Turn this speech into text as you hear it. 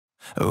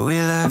we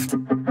left.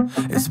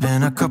 It's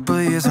been a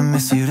couple years, I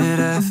miss you to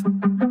death.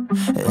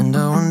 And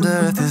I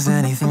wonder if there's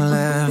anything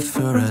left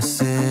for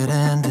us. It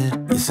ended.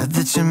 You said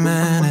that you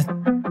meant it,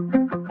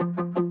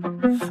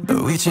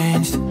 but we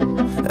changed.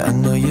 I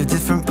know you're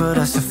different, but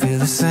I still feel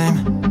the same.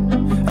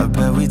 I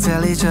bet we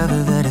tell each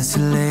other that it's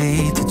too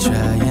late to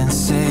try and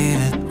save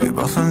it. We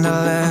both learned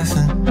our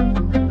lesson.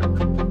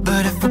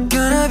 But if we're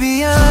gonna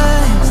be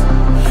honest,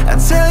 I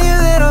tell you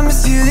that I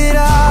miss you, that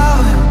I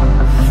would